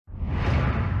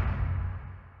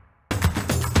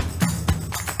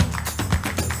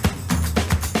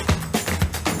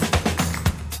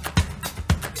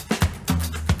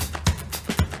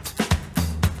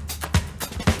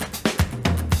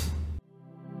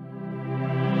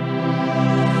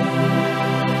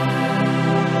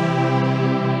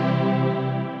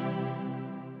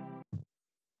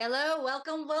Hello,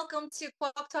 welcome to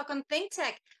KwokTalk on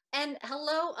ThinkTech. And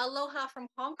hello, aloha from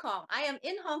Hong Kong. I am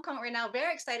in Hong Kong right now,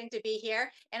 very exciting to be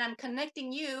here. And I'm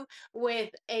connecting you with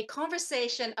a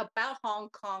conversation about Hong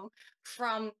Kong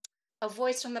from a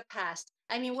voice from the past.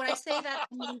 I mean, when I say that,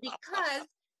 I mean because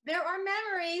there are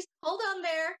memories. Hold on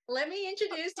there. Let me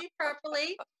introduce you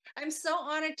properly. I'm so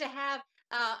honored to have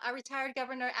a retired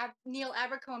governor, Neil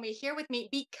Abercrombie, here with me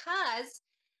because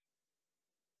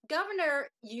Governor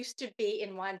used to be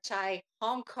in Wan Chai,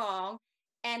 Hong Kong,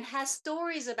 and has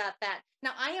stories about that.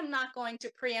 Now, I am not going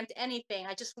to preempt anything.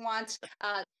 I just want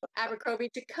Abercrombie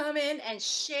to come in and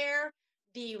share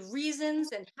the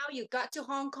reasons and how you got to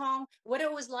Hong Kong, what it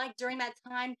was like during that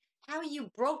time, how you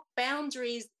broke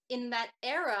boundaries in that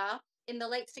era in the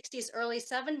late 60s, early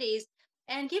 70s,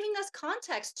 and giving us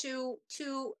context to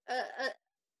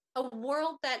a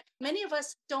world that many of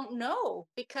us don't know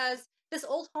because this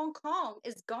old Hong Kong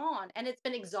is gone and it's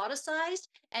been exoticized.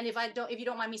 And if you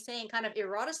don't mind me saying, kind of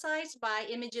eroticized by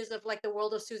images of like the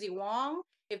world of Susie Wong,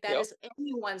 if that Yep. is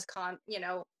anyone's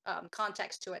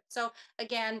context to it. So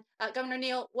again, Governor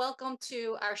Neil, welcome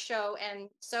to our show, and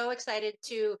so excited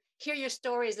to hear your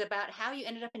stories about how you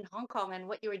ended up in Hong Kong and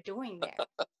what you were doing there.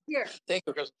 Here. Thank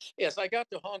you, Chris. Yes, I got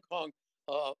to Hong Kong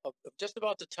just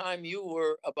about the time you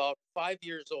were about 5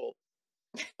 years old.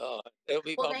 It'll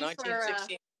be Well, about thanks for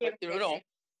 1916. giving. No,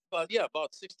 but yeah,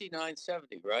 about 69,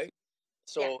 70, right? Yeah.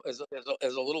 So as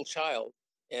a little child,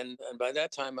 and by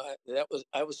that time,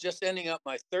 I was just ending up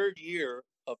my third year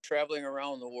of traveling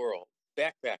around the world,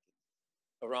 backpacking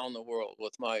around the world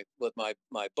with my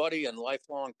buddy and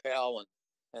lifelong pal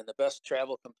and the best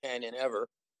travel companion ever,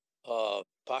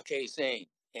 Paquet Zane.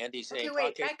 Andy Okay, Zane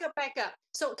wait, Paquet. back up.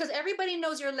 So, because everybody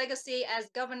knows your legacy as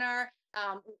governor,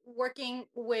 working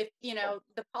with, the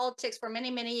politics for many,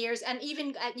 many years, and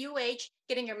even at UH,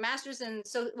 getting your master's in,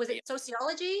 so was it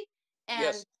sociology and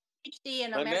Yes, PhD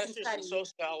in my American master's in studies?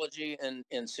 sociology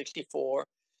in '64.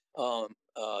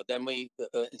 Then we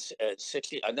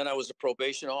 60, and then I was a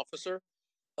probation officer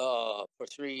for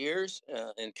 3 years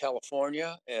in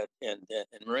California in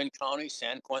Marin County,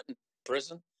 San Quentin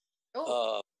Prison.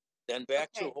 Oh, Uh, then okay.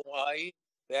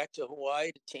 back to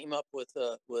Hawaii to team up with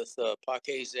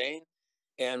Paquet Zane,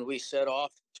 and we set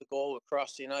off to go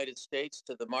across the United States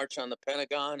to the March on the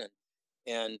Pentagon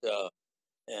and the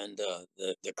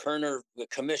Kerner the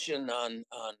Commission on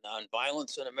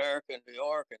Violence in America in New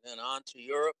York, and then on to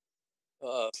Europe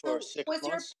for So, 6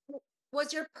 months.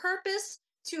 was your purpose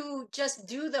to just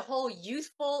do the whole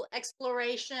youthful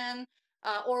exploration,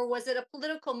 or was it a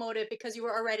political motive because you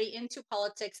were already into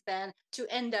politics then to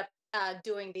end up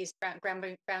doing these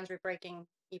boundary breaking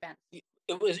events?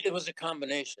 It was a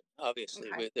combination, obviously.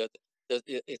 Okay.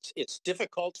 It's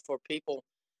difficult for people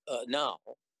now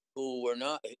who were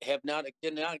not have not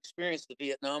did not experience the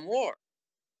Vietnam War.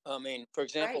 I mean, for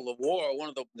example, Right. the war, one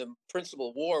of the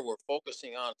principal war we're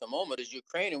focusing on at the moment is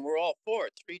Ukraine, and we're all for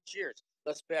it. 3 cheers.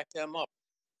 Let's back them up,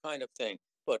 kind of thing.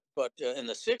 But in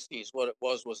the '60s, what it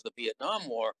was the Vietnam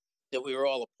War that we were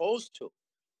all opposed to,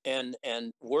 and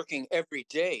working every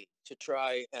day to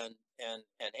try and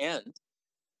end,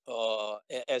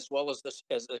 as well as this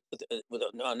as with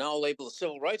a now labeled the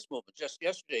civil rights movement. Just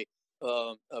yesterday,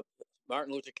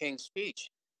 Martin Luther King's speech,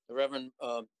 the Reverend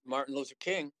Martin Luther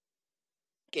King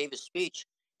gave a speech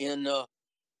in uh,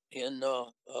 in uh,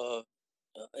 uh,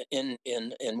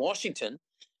 in Washington,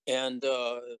 and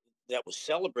that was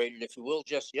celebrated, if you will,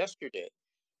 just yesterday,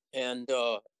 and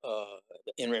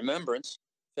in remembrance.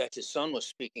 In fact, his son was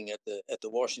speaking at the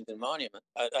Washington Monument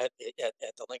at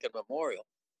the Lincoln Memorial.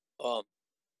 Um,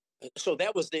 so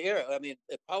that was the era. I mean,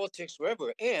 politics were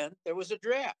everywhere, and there was a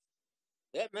draft.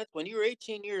 That meant when you were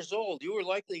 18 years old, you were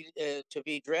likely to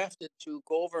be drafted to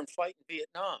go over and fight in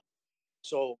Vietnam.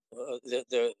 So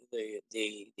the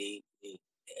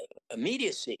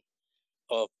immediacy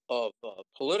of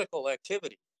political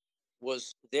activity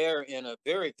was there in a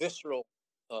very visceral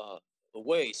uh,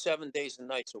 way, 7 days and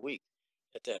nights a week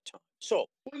at that time. So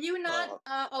Were you not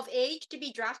uh, of age to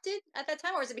be drafted at that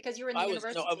time, or is it because you were in the I was I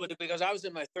university? would because I was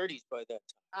in my 30s by that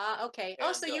Ah, okay. time,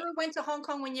 Oh, so and you went to Hong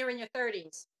Kong when you were in your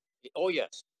 30s. oh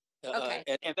yes, Okay.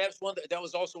 and that's that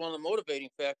was also one of the motivating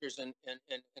factors in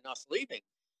us leaving.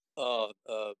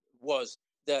 Was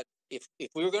that if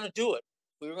we were going to do it,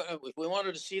 if we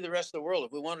wanted to see the rest of the world,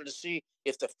 if we wanted to see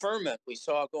if the ferment we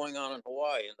saw going on in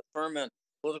Hawaii and the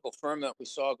political ferment we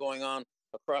saw going on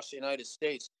across the United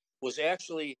States was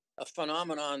actually a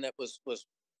phenomenon that was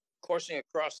coursing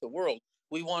across the world,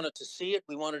 we wanted to see it.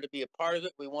 We wanted to be a part of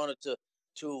it. We wanted to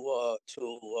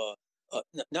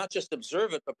not just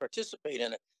observe it but participate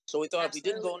in it. So we thought if we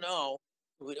didn't Absolutely. go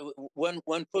now,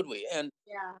 when could we? And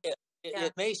Yeah.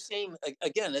 it may seem,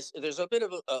 again, there's a bit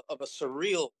of a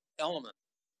surreal element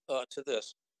to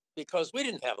this, because we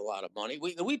didn't have a lot of money.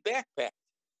 We backpacked.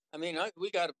 I mean, we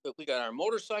got our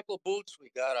motorcycle boots, we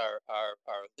got our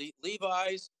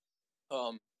Levi's.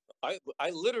 I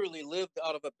literally lived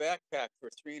out of a backpack for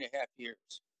 3.5 years,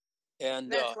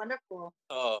 and That's wonderful.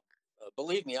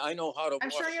 believe me, I know how to. I'm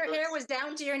wash sure your shirts. hair was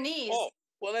down to your knees. Oh,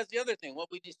 well, that's the other thing. What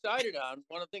we decided on,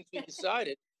 one of the things we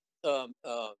decided,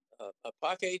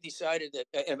 Pake decided that,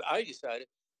 and I decided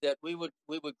that we would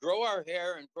grow our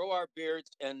hair and grow our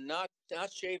beards and not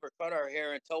shave or cut our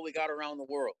hair until we got around the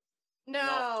world.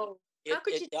 Now, No. How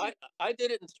could you do? I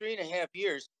did it in 3.5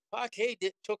 years.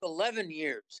 Pake took 11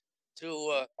 years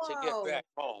to get Whoa. back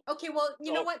home. Okay, well,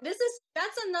 you know what?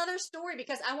 That's another story,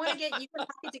 because I want to get you and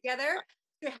Poppy together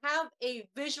to have a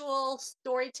visual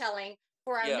storytelling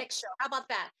for our Yeah. next show. How about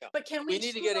that? Yeah. But can We we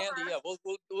need to shoot get over- Andy. Yeah,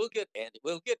 we'll get Andy.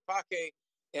 We'll get Pake,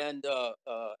 and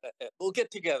we'll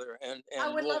get together, and I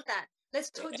would we'll love that.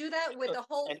 Let's do that with the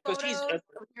whole because photo he's of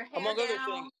your hair among down. other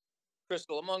things,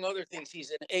 Crystal. Among other things, he's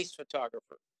an ace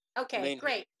photographer. Okay, I mean,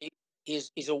 great.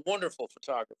 He's a wonderful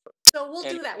photographer. So we'll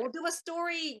do that. We'll do a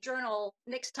story journal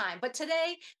next time. But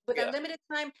today, with our limited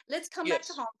time, let's come back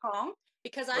to Hong Kong,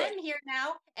 because I am here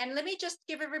now. And let me just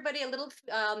give everybody a little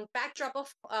backdrop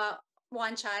of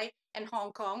Wan Chai and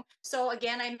Hong Kong. So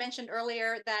again, I mentioned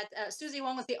earlier that Susie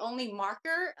Wong was the only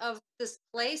marker of this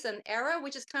place and era,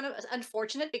 which is kind of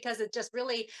unfortunate, because it just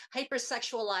really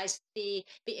hypersexualized the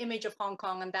image of Hong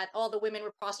Kong, and that all the women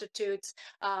were prostitutes.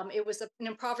 It was an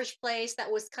impoverished place that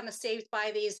was kind of saved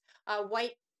by these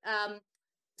white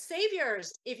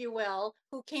saviors, if you will,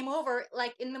 who came over,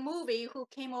 like in the movie, who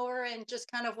came over and just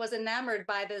kind of was enamored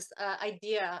by this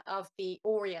idea of the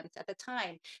Orient at the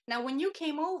time. Now, when you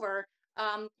came over,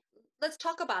 let's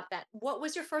talk about that. What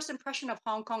was your first impression of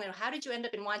Hong Kong, and how did you end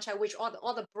up in Wan Chai, which all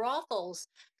the brothels,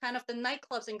 kind of the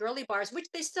nightclubs and girly bars, which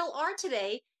they still are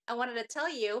today? I wanted to tell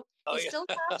you, still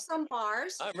have some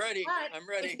bars. I'm ready. I'm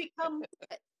ready. It's become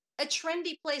a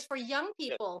trendy place for young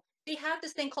people. They have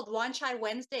this thing called Wan Chai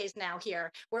Wednesdays now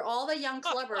here, where all the young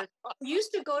clubbers who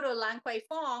used to go to Lang Kwai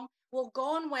Fong will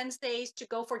go on Wednesdays to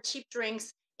go for cheap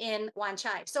drinks in Wan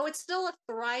Chai. So it's still a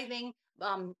thriving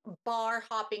bar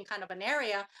hopping kind of an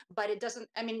area, but it doesn't,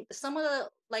 I mean, some of the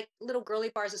like little girly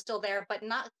bars are still there, but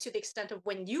not to the extent of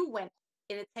when you went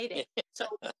in its heyday. So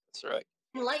that's right.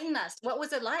 Enlighten us. What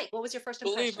was it like? What was your first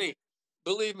impression?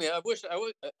 Believe me, I wish I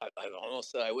would. I almost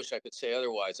said I wish I could say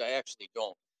otherwise. I actually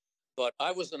don't. But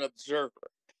I was an observer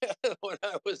when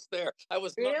I was there. I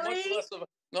was much less of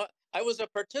I was a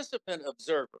participant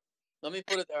observer. Let me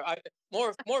put it there.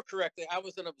 More correctly, I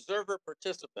was an observer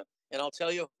participant, and I'll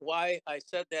tell you why I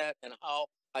said that and how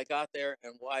I got there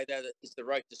and why that is the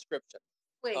right description.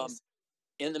 Please.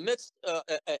 In the midst,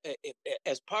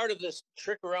 as part of this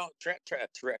trick,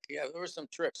 yeah, there were some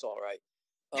tricks, all right,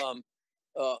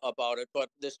 about it, but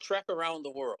this trek around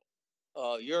the world,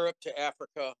 Europe to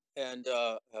Africa, and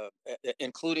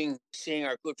including seeing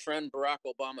our good friend Barack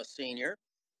Obama Sr.,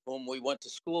 whom we went to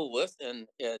school with at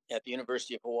the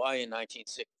University of Hawaii in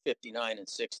 1959 and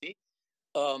 60,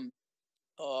 and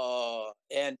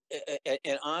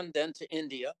on then to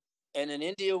India. And in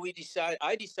India,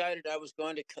 I decided I was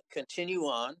going to continue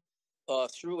on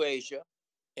through Asia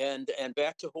and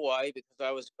back to Hawaii,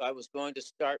 because I was going to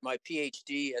start my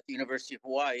PhD at the University of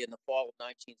Hawaii in the fall of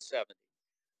 1970.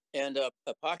 And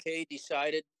Pake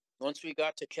decided, once we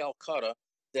got to Calcutta,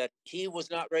 that he was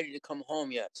not ready to come home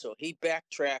yet. So he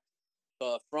backtracked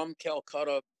from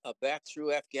Calcutta back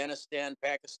through Afghanistan,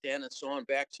 Pakistan, and so on,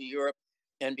 back to Europe,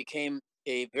 and became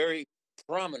a very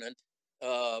prominent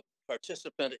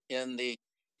participant in the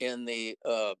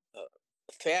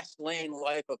fast lane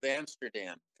life of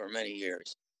Amsterdam for many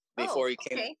years before he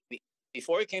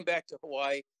came back to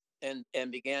Hawaii and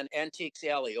began Antiques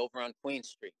Alley over on Queen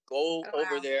Street. Go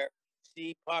over there,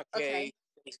 see Pake.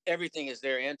 Everything is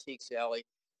there, Antiques Alley.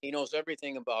 He knows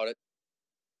everything about it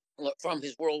from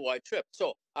his worldwide trip.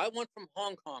 So I went from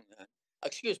from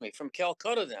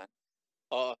Calcutta then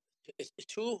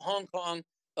to Hong Kong,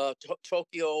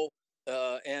 Tokyo,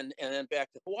 and then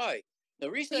back to Hawaii. The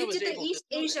reason you did the East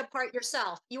Asia part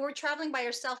yourself. You were traveling by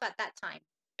yourself at that time.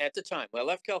 At the time, I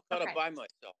left Calcutta by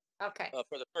myself.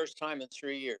 For the first time in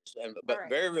 3 years, but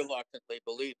very reluctantly,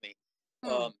 believe me.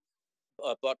 But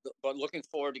looking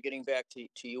forward to getting back to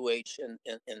UH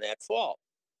in that fall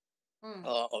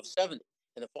of 70,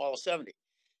 in the fall of 70.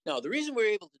 Now, the reason we were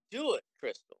able to do it,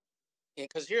 Crystal,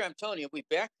 because here I'm telling you, we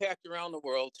backpacked around the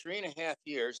world 3.5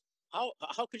 years. How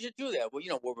could you do that? Well,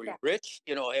 were we rich?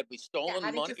 Had we stolen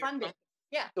money? How did you fund it?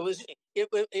 Yeah.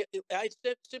 I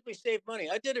simply saved money.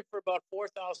 I did it for about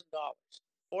 $4,000.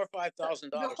 $4,000 or $5,000 The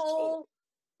total. whole,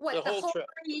 what, The the whole whole trip.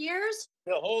 3 years?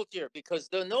 The whole year, because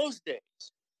in those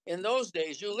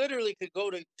days, you literally could go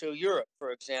to Europe,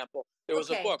 for example. There was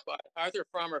a book by Arthur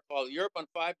Frommer called Europe on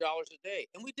 $5 a day,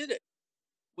 and we did it.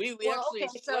 We Well, actually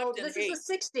okay, so slept and this is ate.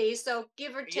 the 60s, so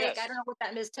give or take, Yes. I don't know what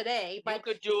that is today, You but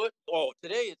could do it. Oh,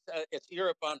 today it's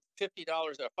Europe on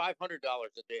 $50 or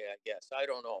 $500 a day, I guess. I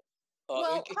don't know.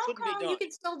 well, It Hong couldn't be Kong done. you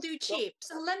can still do So, cheap.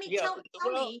 So let me yeah, tell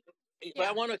well, me. but Yeah.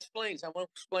 I want to explain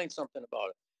something about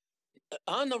it.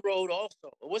 On the road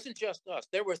also, it wasn't just us.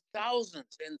 There were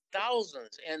thousands and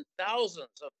thousands and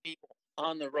thousands of people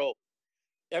on the road.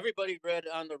 Everybody read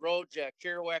On the Road, Jack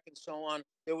Kerouac and so on.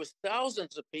 There was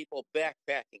thousands of people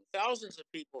backpacking, thousands of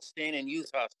people staying in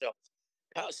youth hostels,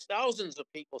 thousands of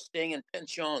people staying in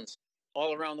pensions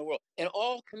all around the world, and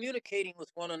all communicating with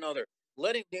one another.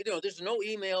 There's no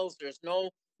emails, there's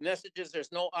no messages,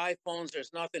 there's no iPhones,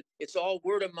 there's nothing. It's all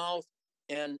word of mouth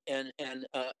and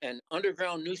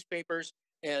underground newspapers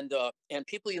and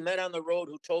people you met on the road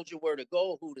who told you where to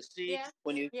go, who to see. Yeah.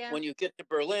 When you Yeah. when you get to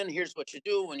Berlin, here's what you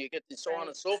do. When you get to so on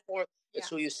and so forth, it's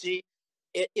who you see.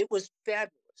 It was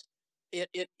fabulous.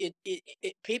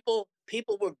 People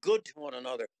were good to one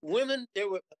another. Women, there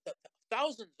were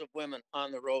thousands of women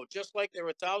on the road, just like there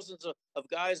were thousands of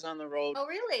guys on the road. Oh,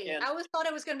 really? And I always thought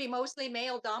it was going to be mostly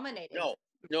male dominated.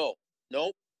 no,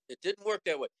 it didn't work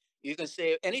that way. You can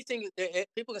say anything.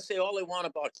 People can say all they want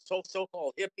about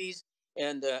so-called hippies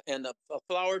and the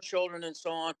flower children and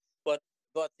so on, but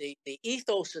the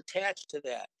ethos attached to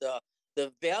that,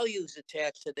 the values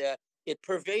attached to that, it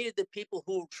pervaded the people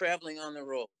who were traveling on the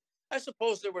road. I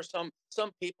suppose there were some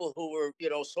people who were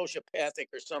sociopathic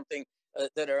or something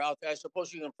that are out there. I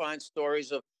suppose you can find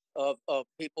stories of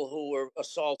people who were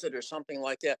assaulted or something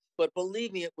like that. But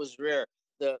believe me, it was rare.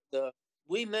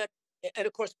 We met, and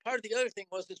of course, part of the other thing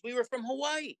was is we were from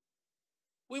Hawaii.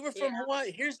 We were from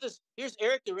Hawaii. Here's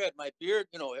Eric the Red. My beard,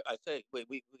 I say we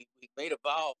made a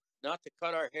vow not to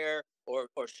cut our hair or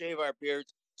shave our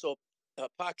beards. So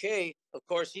Paquet, of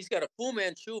course, he's got a Fu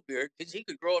Manchu beard because he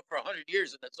could grow it for 100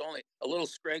 years and it's only a little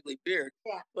scraggly beard.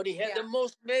 Yeah. But he had the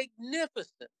most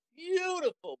magnificent,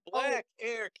 beautiful black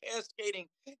hair cascading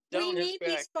down his back. We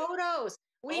need these photos.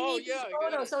 We need these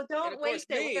photos, so don't waste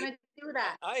it. We're going to do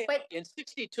that. In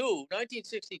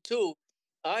 1962,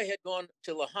 I had gone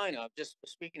to Lahaina. Just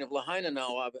speaking of Lahaina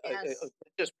now, it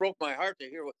just broke my heart to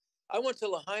hear. I went to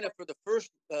Lahaina for the first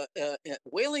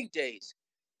whaling days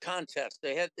contest.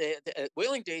 They had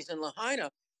whaling days in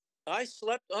Lahaina. I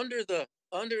slept under the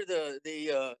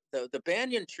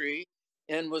banyan tree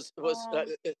and was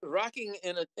rocking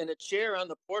in a chair on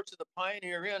the porch of the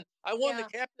Pioneer Inn. I won the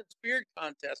Captain's Beard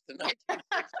contest in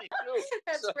 1962.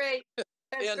 That's great.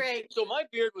 That's great. So my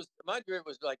beard was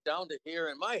like down to here,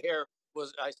 and my hair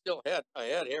was I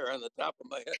had hair on the top of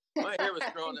my head. My hair was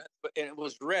grown, and it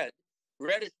was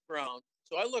reddish brown.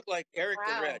 So I looked like Eric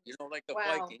the Red, like the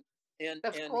Viking, and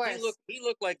he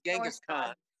looked like Genghis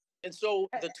Khan. And so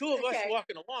the two of us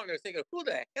walking along, they're thinking, who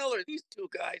the hell are these two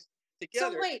guys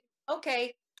together? So wait,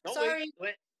 okay, no, sorry.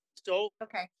 Wait. So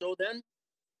then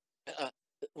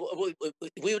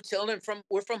we would tell them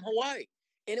we're from Hawaii,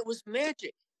 and it was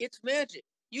magic. It's magic.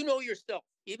 You know yourself,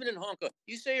 even in Hong Kong,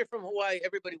 you say you're from Hawaii,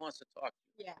 everybody wants to talk to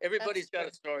you. Yeah, everybody's got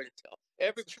a story to tell.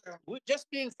 Just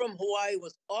being from Hawaii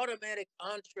was automatic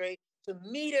entree to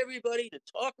meet everybody, to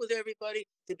talk with everybody,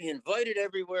 to be invited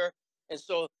everywhere. And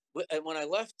so when I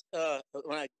left,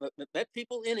 when I met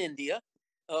people in India,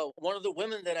 one of the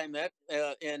women that I met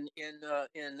in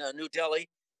New Delhi,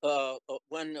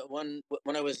 when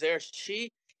I was there, she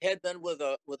had been with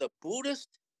a Buddhist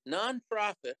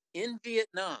nonprofit in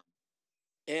Vietnam,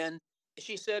 and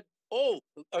she said, "Oh,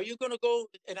 are you going to go?"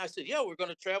 And I said, "Yeah, we're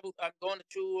going to travel. I'm going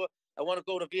to. I want to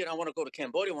go to Vietnam. I want to go to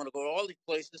Cambodia. I want to go to all these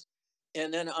places,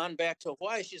 and then on back to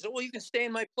Hawaii." She said, "Well, you can stay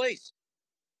in my place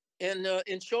in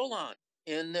Cholan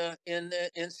in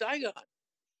Saigon."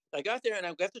 I got there and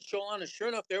I got to Cholan, and sure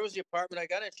enough, there was the apartment. I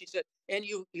got in. She said, "And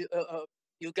you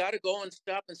got to go and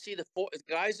stop and see the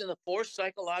guys in the Forced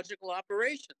Psychological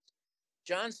Operations.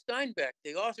 John Steinbeck,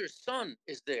 the author's son,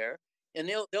 is there, and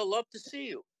they'll love to see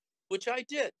you," which I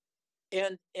did.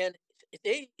 And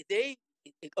they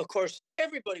of course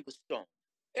everybody was stoned.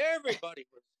 Everybody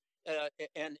was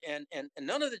and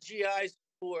none of the GIs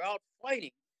who were out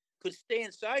fighting could stay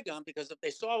in Saigon, because if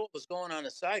they saw what was going on in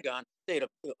Saigon, they'd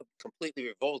have completely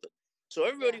revolted. So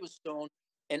everybody was stoned,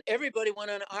 and everybody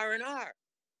went on R&R.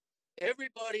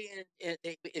 Everybody,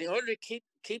 in order to keep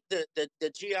the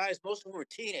GIs, most of them were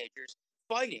teenagers,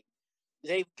 fighting,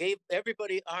 they gave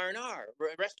everybody R&R,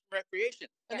 rest and recreation,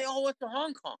 and they all went to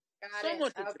Hong Kong. Some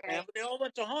went to Japan, but they all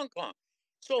went to Hong Kong.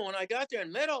 So when I got there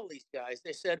and met all these guys,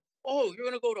 they said, oh, you're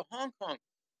going to go to Hong Kong.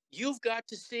 You've got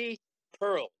to see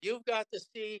Pearl. You've got to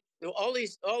see all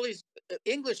these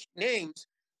English names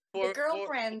The for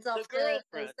girlfriends the of the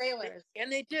girlfriend. sailors.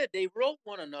 And they did. They wrote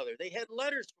one another. They had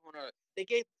letters from one another. They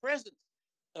gave presents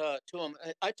to them.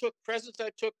 I took presents.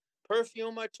 I took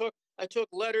perfume. I took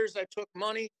letters. I took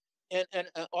money, and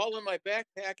all in my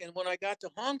backpack. And when I got to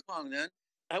Hong Kong, then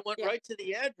I went right to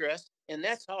the address, and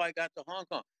that's how I got to Hong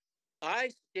Kong.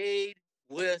 I stayed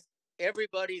with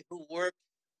everybody who worked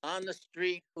on the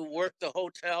street, who worked the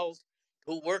hotels,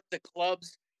 who worked the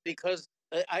clubs, because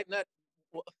I met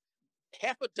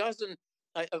half a dozen,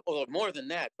 or more than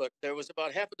that, but there was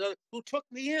about half a dozen who took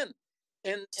me in.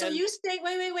 So you stayed,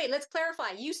 wait, let's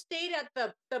clarify. You stayed at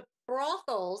the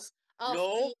brothels of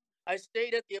no, I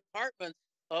stayed at the apartments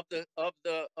of the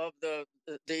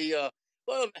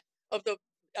well, of the,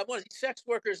 I want to say sex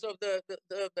workers, of the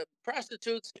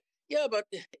prostitutes. Yeah, but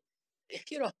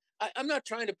you know, I'm not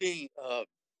trying to be no,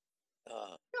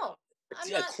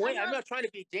 I'm not trying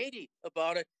to be dainty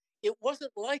about it. It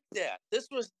wasn't like that. This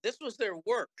was their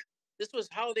work. This was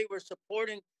how they were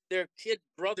supporting their kid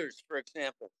brothers, for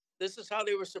example. This is how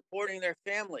they were supporting their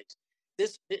families.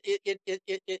 It's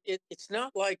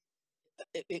not like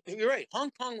you're right.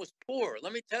 Hong Kong was poor.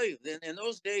 Let me tell you. In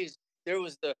those days, there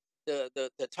was the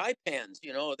taipans.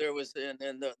 You know, there was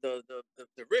and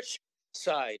the rich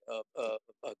side of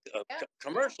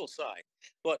commercial side.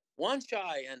 But Wan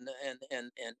Chai and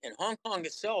Hong Kong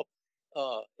itself,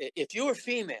 if you were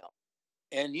female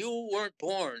and you weren't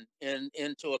born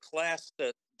into a class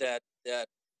that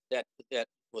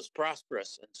was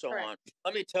prosperous and so on,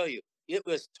 let me tell you, it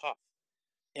was tough.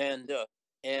 And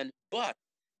but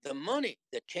the money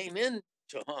that came into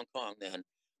Hong Kong then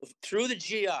through the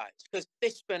GIs, because they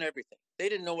spent everything. They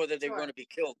didn't know whether they were going to be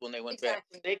killed when they went back.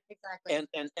 Exactly.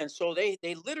 And so they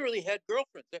literally had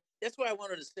girlfriends. That's what I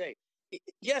wanted to say.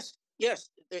 Yes,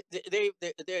 they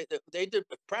did.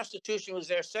 Prostitution was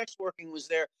there, sex working was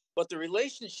there, but the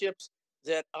relationships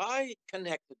that I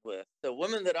connected with, the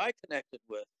women that I connected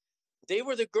with, they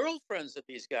were the girlfriends of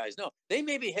these guys. No, they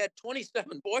maybe had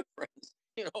 27 boyfriends,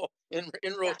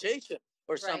 in rotation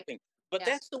or something. But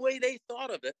that's the way they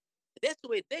thought of it. That's the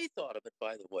way they thought of it,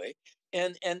 by the way,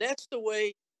 and that's the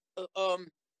way the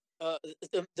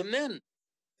men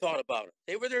thought about it.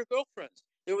 They were their girlfriends.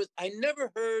 I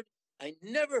never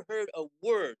heard a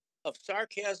word of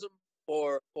sarcasm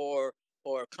or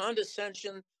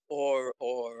condescension or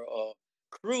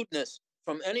crudeness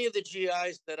from any of the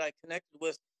GIs that I connected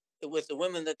with the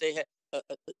women that they had.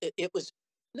 It was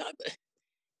not.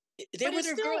 They were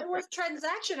their girlfriends. It was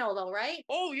transactional, though, right?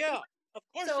 Oh yeah, of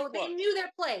course. So they knew their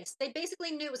place. They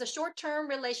basically knew it was a short-term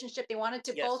relationship. They wanted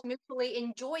to both mutually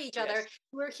enjoy each other.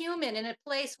 We're human in a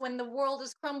place when the world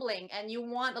is crumbling, and you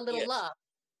want a little love.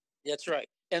 That's right.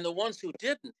 And the ones who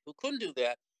couldn't do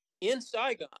that, in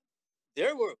Saigon,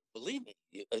 there were, believe me,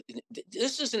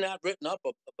 this is not written up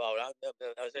about.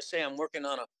 As I say, I'm working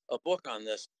on a book on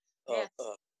this of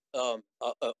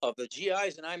the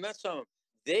GIs, and I met some of them.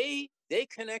 They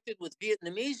connected with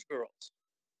Vietnamese girls.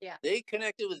 Yeah, they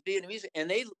connected with Vietnamese, and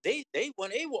they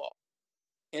went AWOL,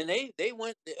 and they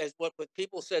went, as what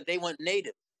people said, they went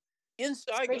native in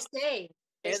Saigon. They stayed.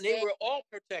 And they were all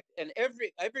protected, and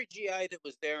every GI that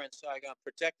was there in Saigon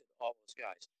protected all those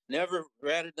guys. Never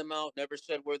ratted them out. Never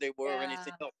said where they were or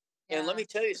anything else. And let me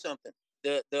tell you something: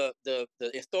 the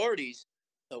authorities.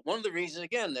 One of the reasons,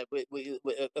 again, that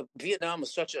Vietnam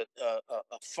was such a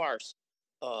farce,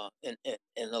 and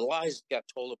the lies that got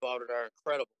told about it are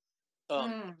incredible.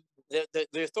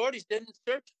 The authorities didn't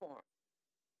search for him.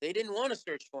 They didn't want to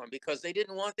search for him because they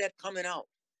didn't want that coming out.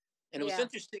 And it was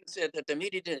interesting that the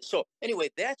media didn't. So anyway,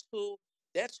 that's how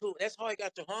I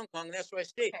got to Hong Kong, and that's where I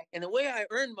stayed. Okay. And the way I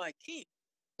earned my keep,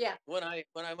 when I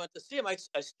went to see him, I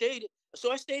stayed.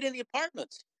 So I stayed in the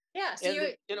apartments. Yeah. So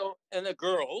and the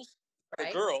girls,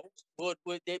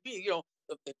 would they be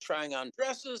trying on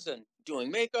dresses and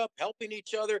doing makeup, helping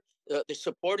each other, they're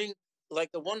supporting. Like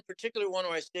the one particular one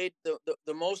where I stayed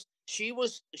the most, she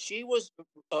was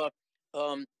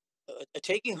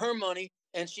taking her money,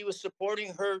 and she was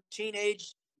supporting her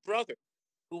teenage brother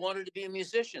who wanted to be a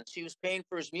musician. She was paying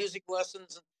for his music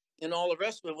lessons and all the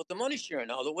rest of it with the money sharing.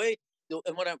 Now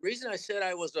reason I said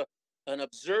I was an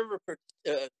observer,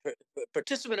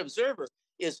 participant observer,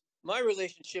 is my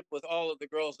relationship with all of the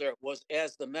girls there was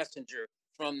as the messenger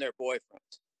from their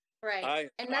boyfriends. Right.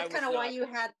 And that's kind of why you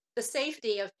had the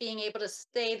safety of being able to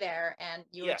stay there, and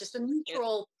you were just a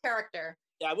neutral character.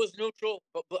 I was neutral,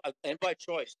 but and by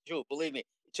choice too. Believe me.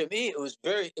 To me,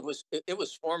 it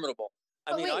was formidable.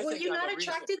 I But mean, wait, I were think you I'm a not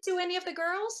reason. attracted to any of the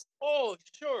girls? Oh,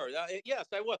 sure. Yes,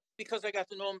 I was, because I got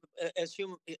to know them as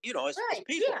human, as Right.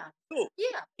 people. Yeah. Too.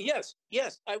 Yeah.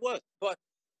 Yes, I was. But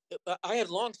I had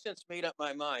long since made up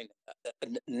my mind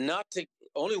not to.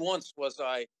 Only once was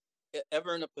I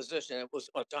ever in a position. It was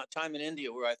a time in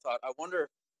India where I thought, I wonder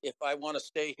if I want to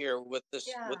stay here with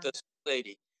Yeah. this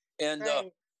lady. And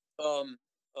Right. um,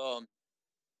 um,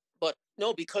 but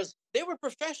no, because they were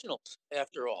professionals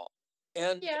after all,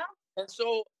 and Yeah.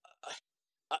 so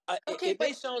Okay, it may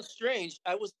but sound strange.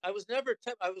 I was never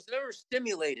I was never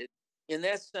stimulated in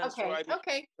that sense where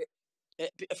okay. Okay.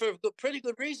 for a pretty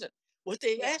good reason. What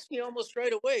they Yeah. asked me almost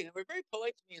right away, and were very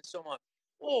polite to me and so on.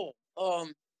 Oh,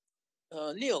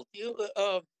 Neil,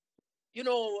 you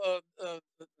know,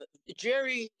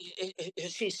 Jerry,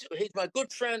 he's my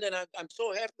good friend, and I'm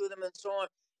so happy with him and so on.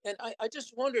 And I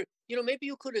just wondered, maybe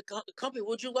you could accompany.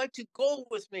 Would you like to go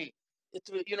with me?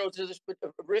 To this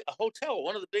a hotel,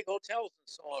 one of the big hotels, and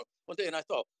so on one day. And I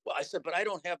thought, well, I said, but I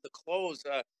don't have the clothes.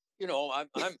 I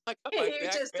got my You're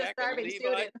just a backpack and starving Levi.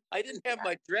 student. I didn't have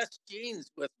my dress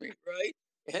jeans with me, right?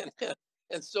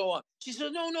 And so on. She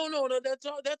said, no,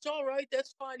 that's all right,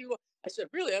 that's fine. I said,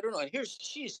 really, I don't know. And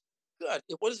she's good.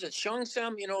 What is it, Sam?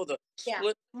 The Yeah.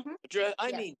 split Hmm. dress.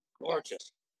 I Yes. mean, Yes.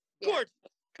 gorgeous, Yeah. gorgeous.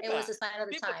 It Come was on, a sign of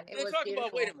the people. time. It They was talk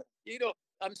about. Wait a beautiful. minute.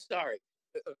 I'm sorry.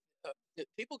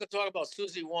 People can talk about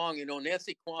Susie Wong,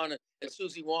 Nancy Kwan and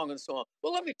Susie Wong and so on.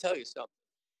 Well, let me tell you something.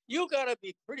 You got to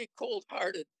be pretty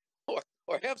cold-hearted, or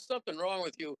have something wrong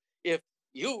with you if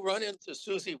you run into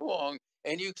Susie Wong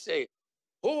and you say,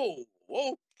 "Oh,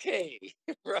 okay,"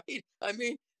 right? I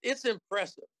mean, it's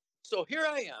impressive. So here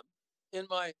I am in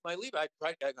my leave. I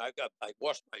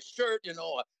washed my shirt,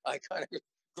 I kind of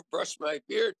brushed my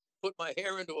beard, put my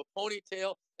hair into a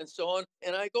ponytail, and so on.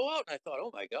 And I go out, and I thought,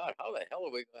 oh my God, how the hell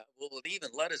will it even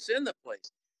let us in the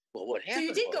place? Well, what So you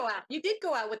happened did was, go out. You did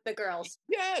go out with the girls.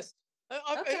 yes,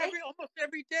 Okay. almost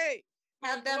every day we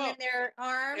Had would go them in out their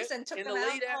arms and took in them the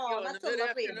out. Oh, in the that's so mid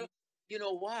lovely of afternoon. you. You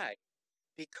know why?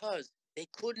 Because they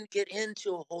couldn't get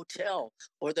into a hotel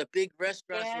or the big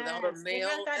restaurants without a Yes. They had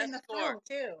male that in the escort. film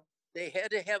too. They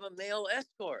had to have a male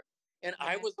escort, and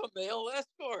I Yeah. was a male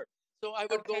escort. So I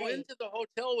would go Okay. into the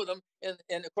hotel with them,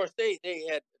 and of course they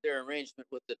had their arrangement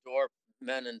with the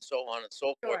doormen and so on and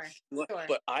so forth. Sure. Sure.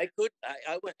 But I went,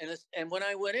 and when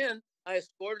I went in, I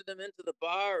escorted them into the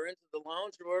bar or into the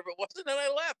lounge or wherever it was, and then I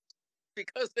left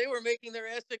because they were making their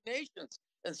assignations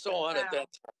and so on at Wow.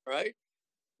 that time, right?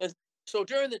 And so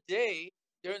they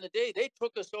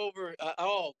took us over.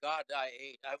 Oh God,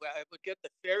 I would get the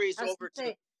ferries I was over gonna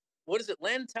to, say, what is it,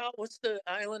 Lantau? What's the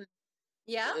island?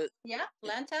 yeah, Uh, yeah,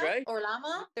 Lanta right? or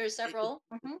Lama. There's several.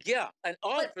 Yeah, and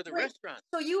all But for the wait, restaurant.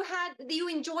 so you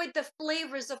enjoyed the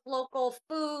flavors of local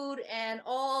food and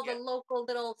all the Yeah, local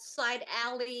little side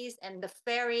alleys and the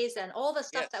ferries and all the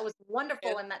stuff that yes. was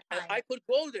wonderful in that And time. I could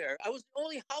go there. I was the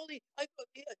only Holly.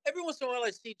 Every once in a while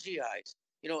I see GIs,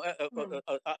 Hmm.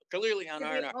 clearly on You're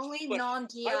R and the R. only But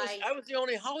non-GI. I was the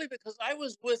only Holly because I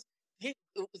was with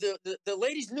the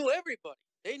ladies knew everybody.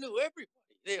 They knew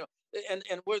everybody.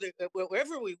 And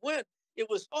wherever we went, it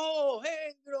was, oh,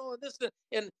 hey, this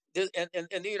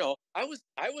I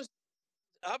was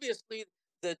obviously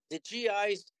the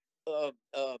GI's uh,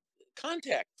 uh,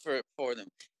 contact for them.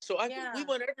 So we Yeah.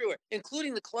 went everywhere,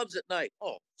 including the clubs at night.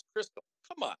 Oh, Crystal,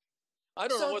 come on! I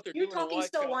don't know So what they're you're doing in talking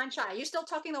still Wanchai. Wanchai. You're still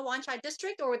talking the Wanchai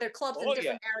district, or were there clubs in Oh yeah,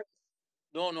 different areas?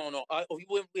 no.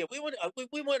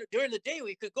 We went during the day.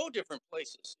 We could go different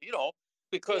places, Yeah.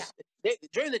 because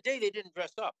during the day they didn't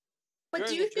dress up. But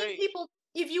do During the you think day, people,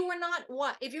 if you're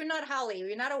not Holly,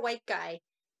 you're not a white guy,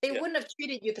 they yeah. wouldn't have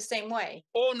treated you the same way?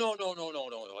 Oh no.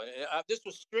 This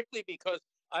was strictly because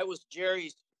I was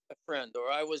Jerry's friend,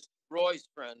 or I was Roy's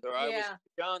friend, or I was Yeah.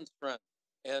 John's friend,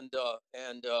 and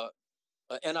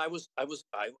I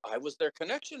was their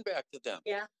connection back to them,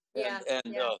 Yeah. and Yeah.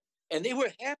 and Yeah. uh, and they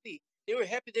were happy. They were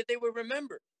happy that they were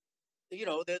remembered.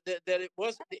 That it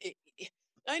was.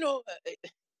 I know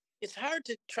it's hard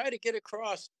to try to get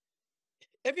across.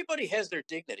 Everybody has their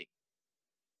dignity.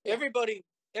 Yeah. Everybody,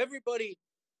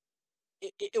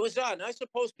 it was odd. And I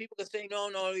suppose people could say,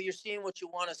 no, you're seeing what you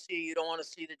want to see. You don't want to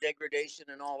see the degradation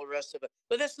and all the rest of it.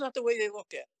 But that's not the way they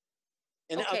looked at it.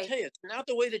 And I'll Okay. tell you, it's not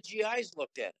the way the GIs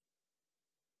looked at it.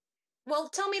 Well,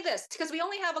 tell me this, because we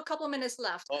only have a couple of minutes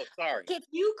left. Oh, sorry. If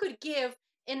you could give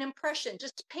an impression,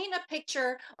 just paint a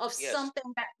picture of Yes.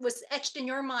 something that was etched in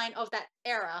your mind of that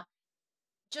era,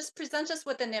 just present us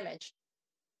with an image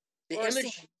The or a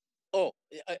image, scene. oh,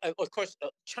 of course,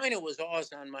 China was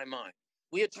always on my mind.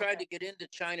 We had tried Okay. to get into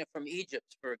China from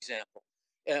Egypt, for example.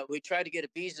 We tried to get a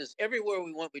visas. Everywhere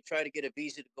we went, we tried to get a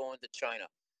visa to go into China.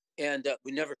 and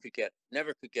we never could get it.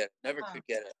 Never could get it. Never could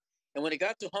get it. And when it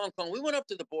got to Hong Kong, we went up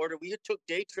to the border. We took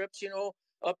day trips,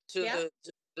 up to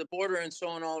the border and so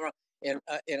on all around. And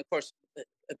of course,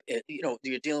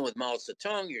 you're dealing with Mao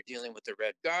Zedong. You're dealing with the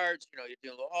Red Guards. You're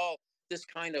dealing with all this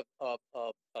kind of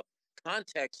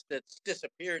context that's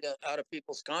disappeared out of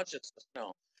people's consciousness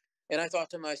now. And I thought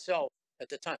to myself at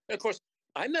the time, and of course,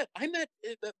 I met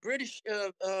British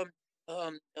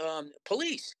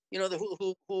police,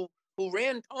 who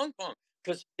ran Hong Kong,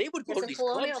 because they would go to these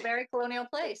clubs. Very colonial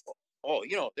place. Oh,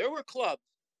 there were clubs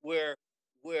where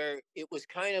it was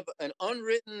kind of an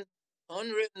unwritten.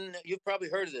 You've probably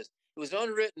heard of this. It was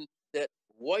unwritten that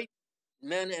white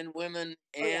men and women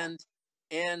and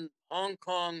Hong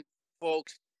Kong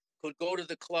folks could go to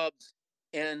the clubs,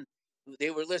 and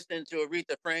they were listening to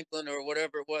Aretha Franklin or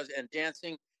whatever it was, and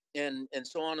dancing and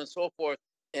so on and so forth.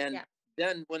 And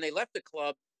then when they left the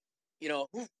club, then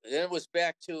it was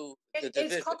back to the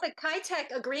division. It's called the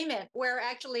KwokTalk agreement, where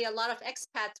actually a lot of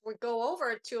expats would go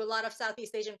over to a lot of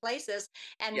Southeast Asian places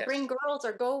and bring girls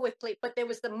or go with, but there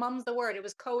was the mum's the word. It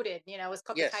was coded, it was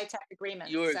called the KwokTalk agreement.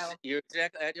 You're exactly.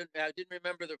 I didn't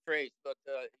remember the phrase, but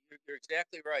you're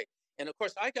exactly right. And of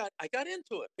course, I got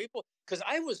into it, people, because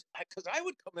I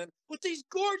would come in with these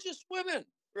gorgeous women,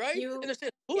 right? And they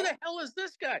said, "Who the hell is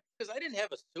this guy?" Because I didn't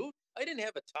have a suit, I didn't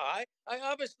have a tie. I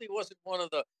obviously wasn't one of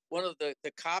the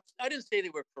cops. I didn't say they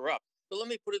were corrupt, but let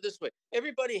me put it this way: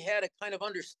 everybody had a kind of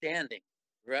understanding,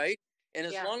 right? And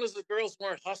as long as the girls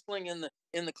weren't hustling in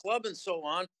the club and so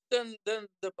on, then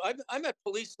I met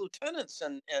police lieutenants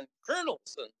and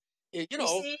colonels, and You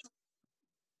see,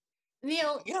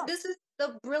 Neil, this is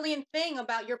the brilliant thing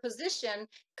about your position,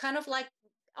 kind of like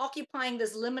occupying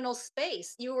this liminal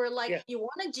space. You were like, you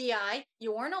weren't a GI,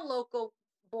 you weren't a local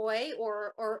boy,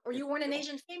 or you weren't an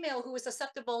Asian female who was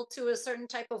susceptible to a certain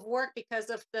type of work because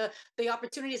of the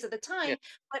opportunities at the time.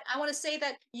 But I want to say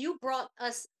that you brought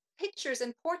us pictures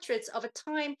and portraits of a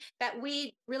time that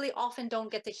we really often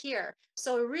don't get to hear.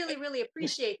 So I really, really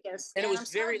appreciate this. And it was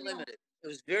very limited. It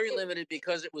was very limited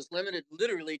because it was limited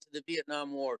literally to the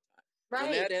Vietnam War. Right.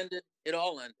 When that ended, it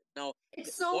all ended. Now,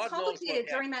 it's so complicated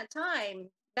during that time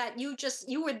that you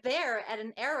were there at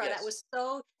an era that was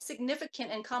so significant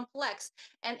and complex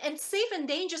and safe and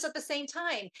dangerous at the same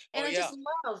time. And I just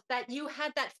love that you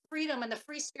had that freedom and the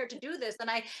free spirit to do this.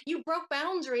 And you broke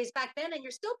boundaries back then, and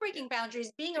you're still breaking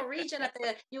boundaries, being a regent at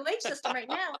the UH system right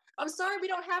now. I'm sorry we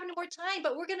don't have any more time,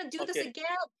 but we're going to do this again.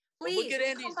 Please, we'll get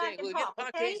Andy Zane. We'll get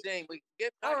Pake Zane. We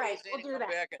get All right, we'll do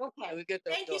that. Okay.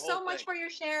 Thank you so much for your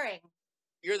sharing.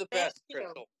 You're the best,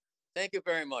 Crystal. Thank you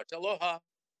very much. Aloha.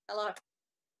 Aloha.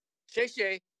 Shay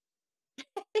Shay.